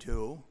more than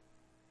two,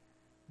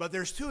 but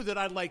there's two that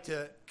I'd like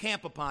to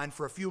camp upon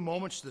for a few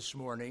moments this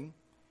morning,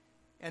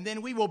 and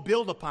then we will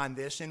build upon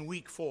this in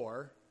week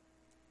 4,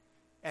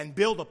 and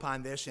build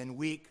upon this in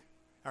week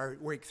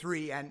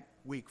 3 and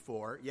week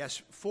 4.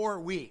 Yes, 4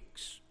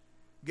 weeks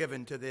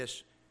given to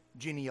this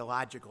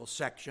genealogical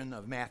section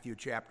of Matthew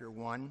chapter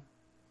 1.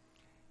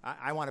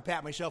 I want to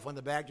pat myself on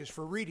the back just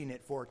for reading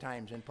it 4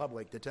 times in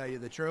public, to tell you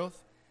the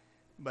truth,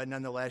 but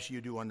nonetheless,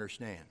 you do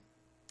understand.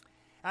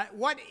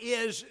 What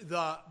is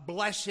the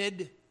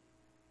blessed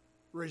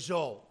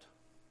result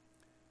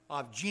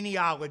of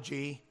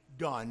genealogy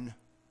done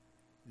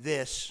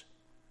this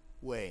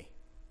way?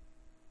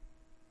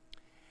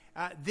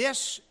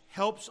 This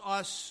helps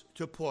us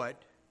to put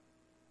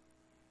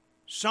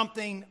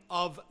something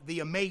of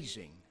the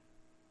amazing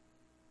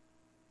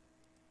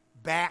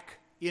back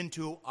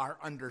into our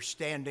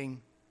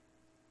understanding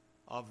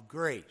of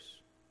grace.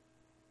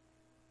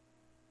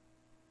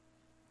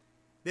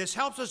 This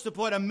helps us to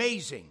put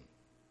amazing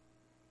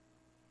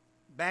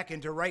back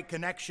into right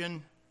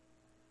connection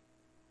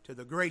to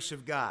the grace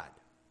of God.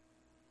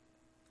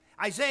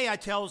 Isaiah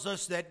tells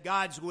us that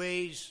God's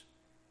ways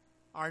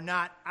are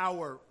not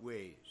our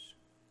ways.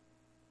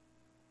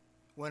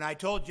 When I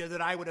told you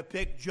that I would have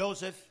picked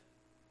Joseph,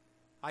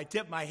 I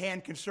tipped my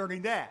hand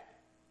concerning that.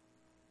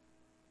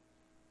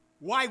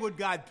 Why would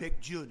God pick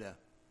Judah?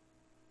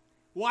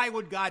 Why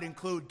would God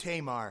include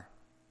Tamar?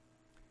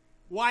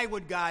 Why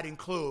would God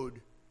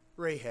include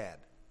Rahab?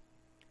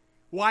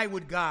 Why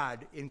would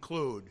God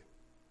include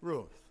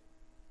Ruth?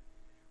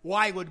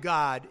 Why would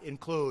God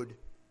include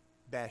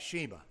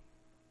Bathsheba?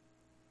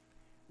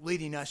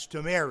 Leading us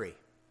to Mary,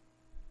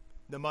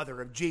 the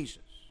mother of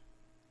Jesus,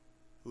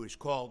 who is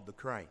called the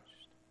Christ.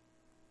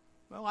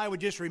 Well, I would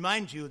just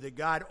remind you that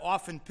God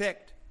often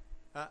picked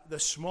the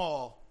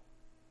small,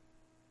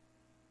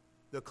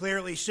 the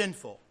clearly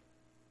sinful,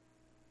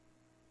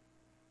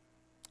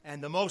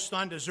 and the most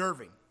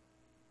undeserving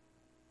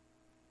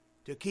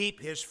to keep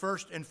his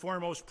first and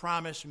foremost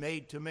promise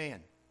made to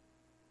man.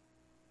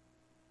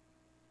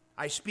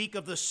 I speak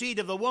of the seed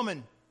of the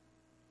woman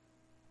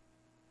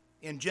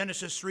in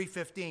Genesis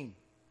 3:15.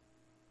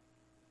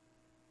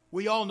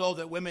 We all know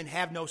that women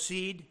have no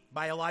seed,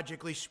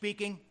 biologically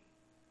speaking.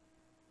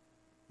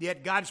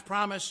 Yet God's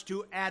promise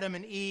to Adam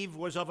and Eve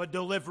was of a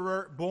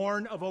deliverer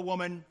born of a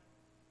woman,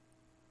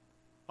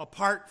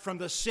 apart from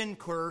the sin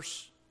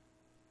curse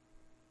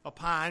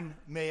upon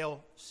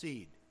male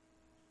seed.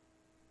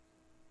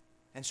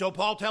 And so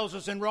Paul tells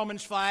us in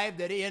Romans 5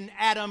 that in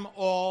Adam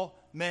all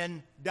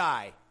men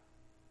die,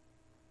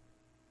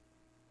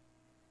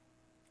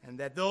 and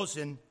that those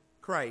in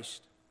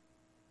Christ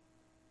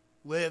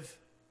live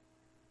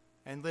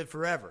and live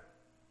forever.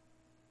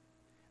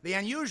 The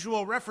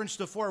unusual reference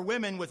to 4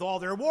 women with all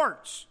their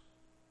warts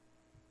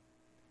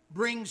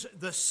brings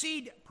the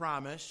seed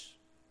promise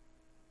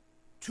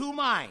to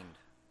mind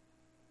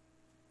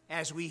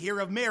as we hear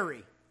of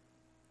Mary,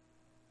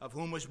 of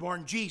whom was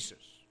born Jesus.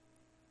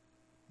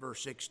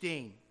 Verse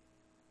 16.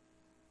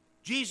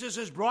 Jesus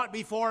is brought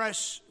before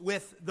us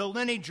with the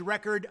lineage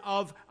record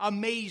of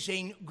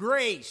amazing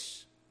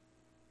grace.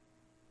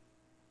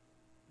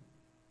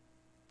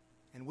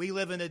 And we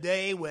live in a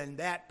day when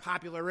that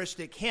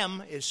popularistic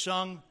hymn is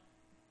sung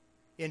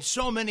in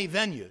so many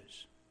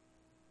venues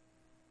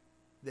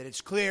that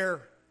it's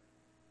clear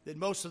that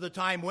most of the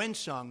time when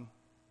sung,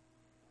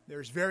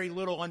 there's very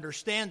little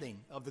understanding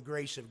of the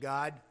grace of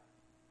God,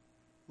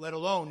 let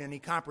alone any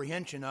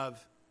comprehension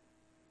of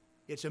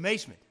its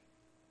amazement.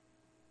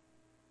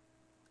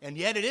 And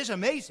yet it is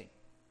amazing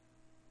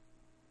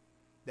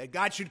that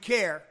God should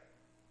care.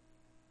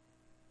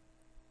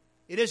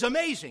 It is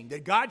amazing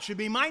that God should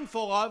be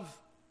mindful of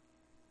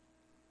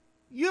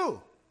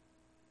you.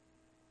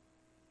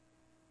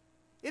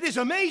 It is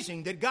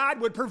amazing that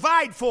God would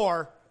provide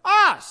for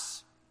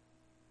us.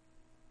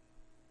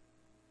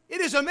 It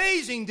is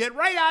amazing that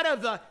right out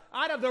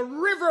of the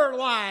river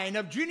line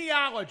of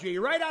genealogy,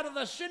 right out of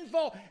the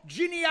sinful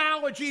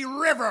genealogy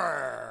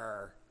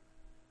river,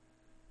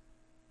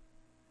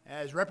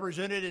 as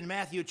represented in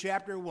Matthew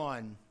chapter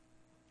 1,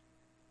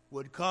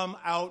 would come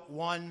out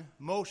one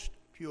most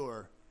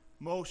pure,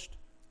 most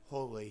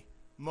holy,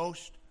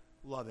 most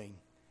loving,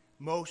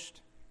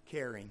 most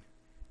caring,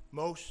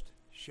 most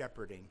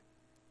shepherding,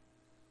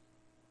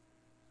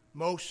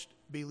 most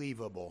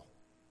believable.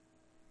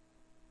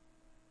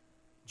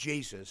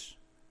 Jesus,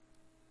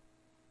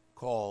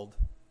 called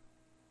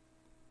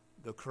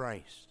the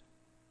Christ.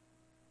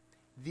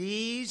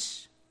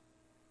 These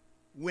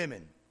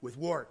women with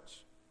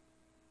warts,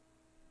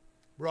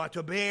 brought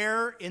to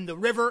bear in the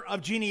river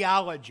of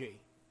genealogy,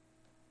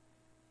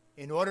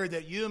 in order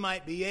that you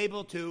might be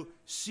able to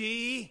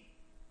see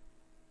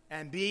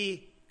and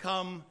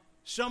become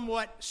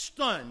somewhat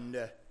stunned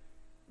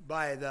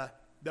by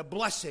the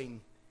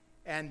blessing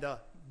and the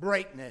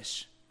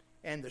brightness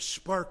and the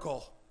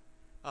sparkle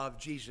of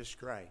Jesus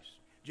Christ.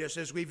 Just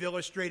as we've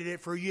illustrated it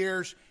for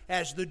years,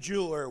 as the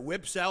jeweler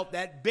whips out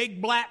that big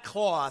black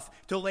cloth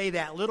to lay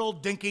that little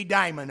dinky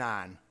diamond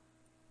on,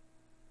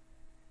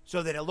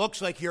 so that it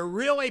looks like you're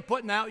really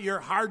putting out your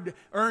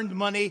hard-earned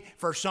money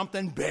for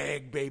something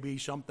big, baby,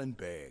 something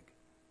big.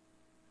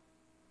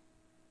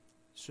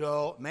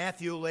 So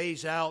Matthew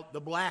lays out the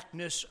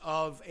blackness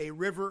of a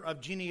river of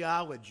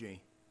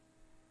genealogy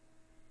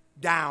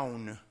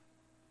down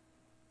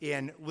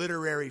in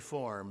literary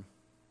form,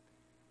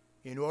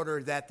 in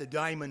order that the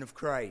diamond of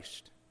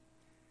Christ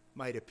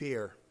might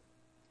appear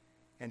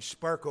and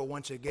sparkle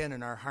once again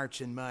in our hearts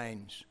and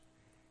minds,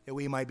 that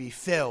we might be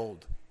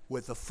filled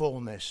with the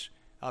fullness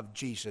of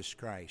Jesus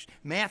Christ.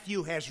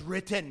 Matthew has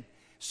written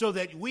so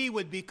that we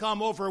would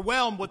become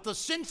overwhelmed with the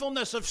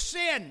sinfulness of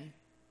sin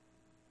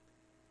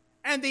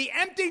and the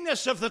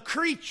emptiness of the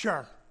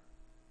creature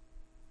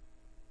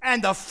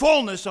and the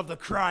fullness of the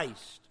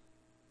Christ.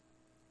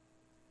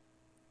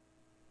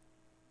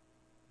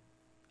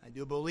 I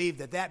do believe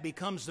that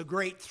becomes the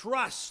great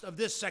thrust of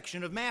this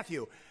section of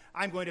Matthew.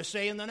 I'm going to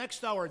say in the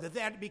next hour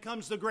that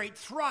becomes the great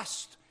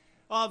thrust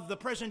of the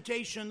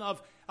presentation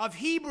of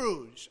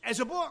Hebrews as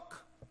a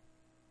book.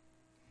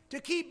 To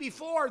keep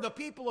before the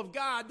people of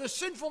God the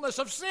sinfulness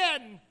of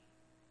sin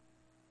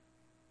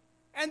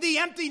and the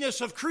emptiness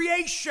of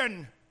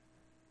creation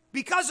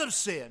because of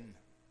sin.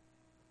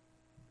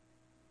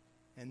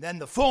 And then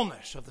the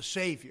fullness of the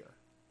Savior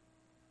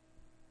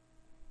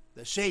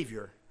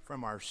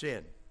from our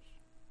sins.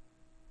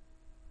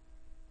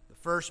 The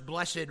first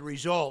blessed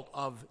result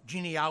of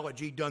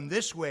genealogy done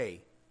this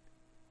way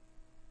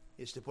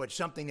is to put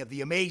something of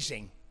the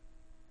amazing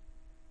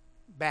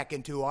back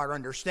into our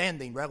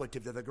understanding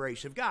relative to the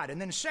grace of God. And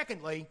then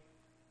secondly,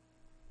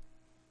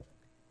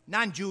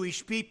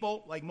 non-Jewish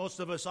people, like most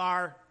of us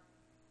are,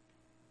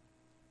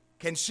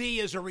 can see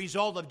as a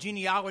result of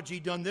genealogy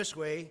done this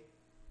way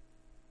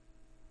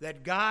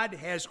that God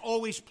has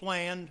always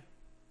planned,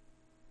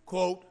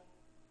 quote,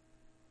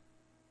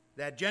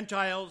 that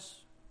Gentiles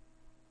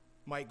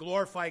might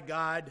glorify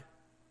God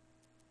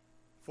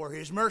for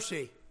his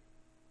mercy,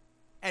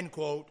 end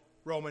quote,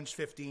 Romans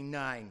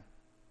 15:9.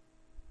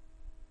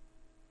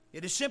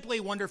 It is simply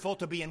wonderful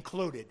to be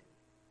included.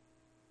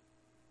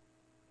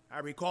 I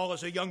recall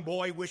as a young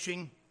boy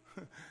wishing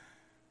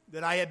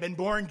that I had been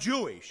born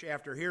Jewish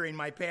after hearing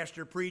my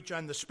pastor preach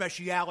on the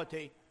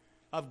speciality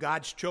of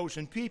God's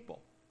chosen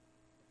people.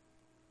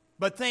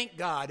 But thank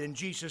God in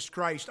Jesus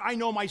Christ, I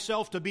know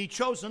myself to be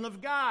chosen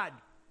of God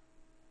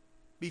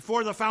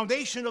before the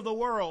foundation of the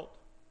world.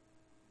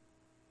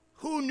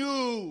 Who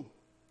knew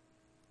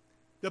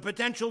the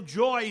potential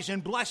joys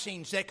and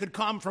blessings that could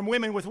come from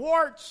women with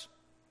warts?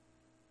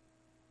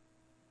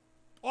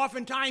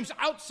 Oftentimes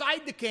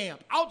outside the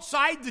camp,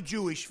 outside the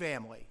Jewish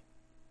family,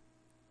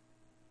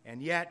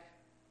 and yet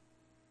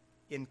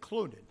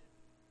included.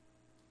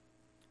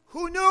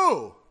 Who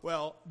knew?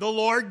 Well, the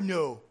Lord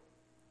knew.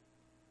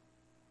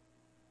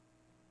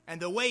 And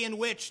the way in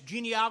which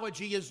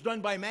genealogy is done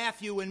by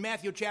Matthew in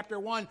Matthew chapter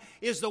 1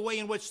 is the way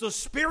in which the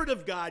Spirit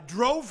of God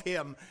drove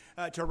him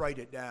to write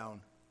it down.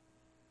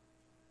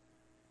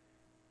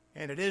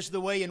 And it is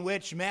the way in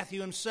which Matthew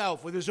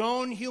himself, with his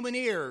own human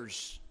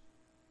ears,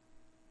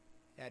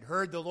 had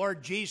heard the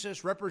Lord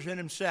Jesus represent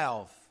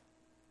himself.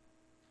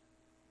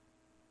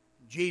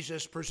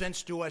 Jesus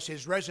presents to us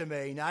his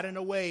resume, not in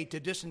a way to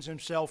distance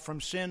himself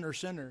from sin or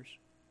sinners,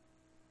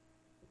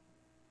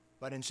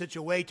 but in such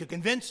a way to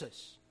convince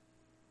us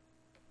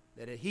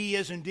that he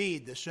is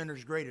indeed the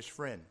sinner's greatest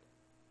friend.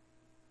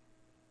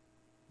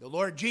 The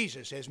Lord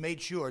Jesus has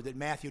made sure that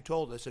Matthew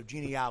told us of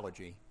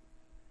genealogy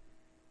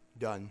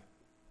done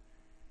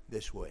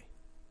this way.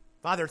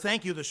 Father,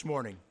 thank you this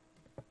morning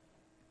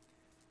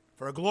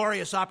for a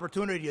glorious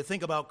opportunity to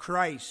think about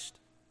Christ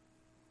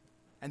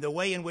and the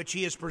way in which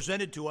he is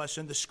presented to us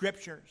in the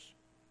Scriptures.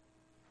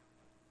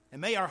 And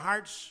may our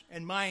hearts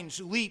and minds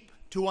leap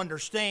to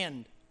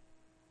understand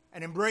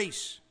and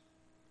embrace,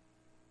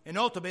 and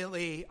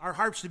ultimately our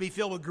hearts to be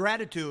filled with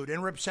gratitude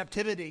and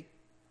receptivity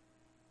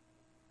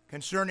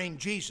concerning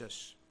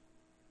Jesus,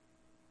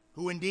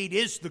 who indeed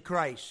is the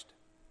Christ,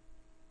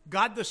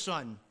 God the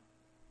Son,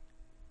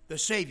 the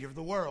Savior of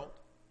the world.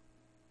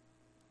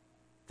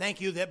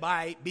 Thank you that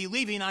by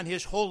believing on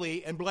his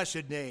holy and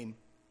blessed name,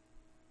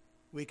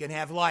 we can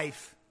have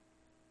life,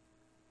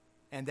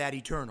 and that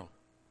eternal.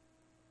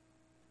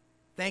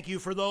 Thank you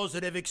for those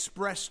that have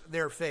expressed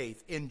their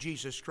faith in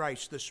Jesus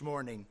Christ this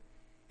morning,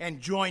 and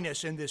join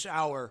us in this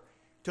hour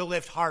to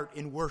lift heart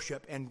in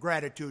worship and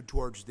gratitude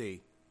towards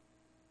thee.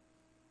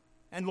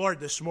 And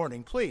Lord, this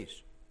morning,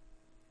 please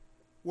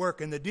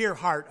work in the dear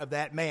heart of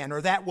that man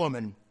or that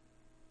woman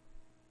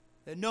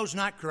that knows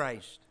not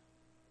Christ,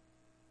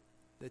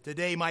 that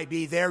today might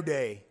be their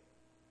day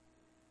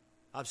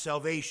of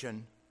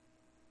salvation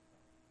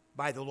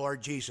by the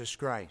Lord Jesus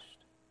Christ.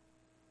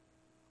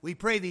 We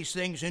pray these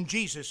things in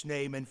Jesus'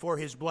 name and for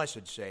his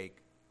blessed sake.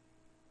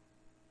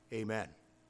 Amen.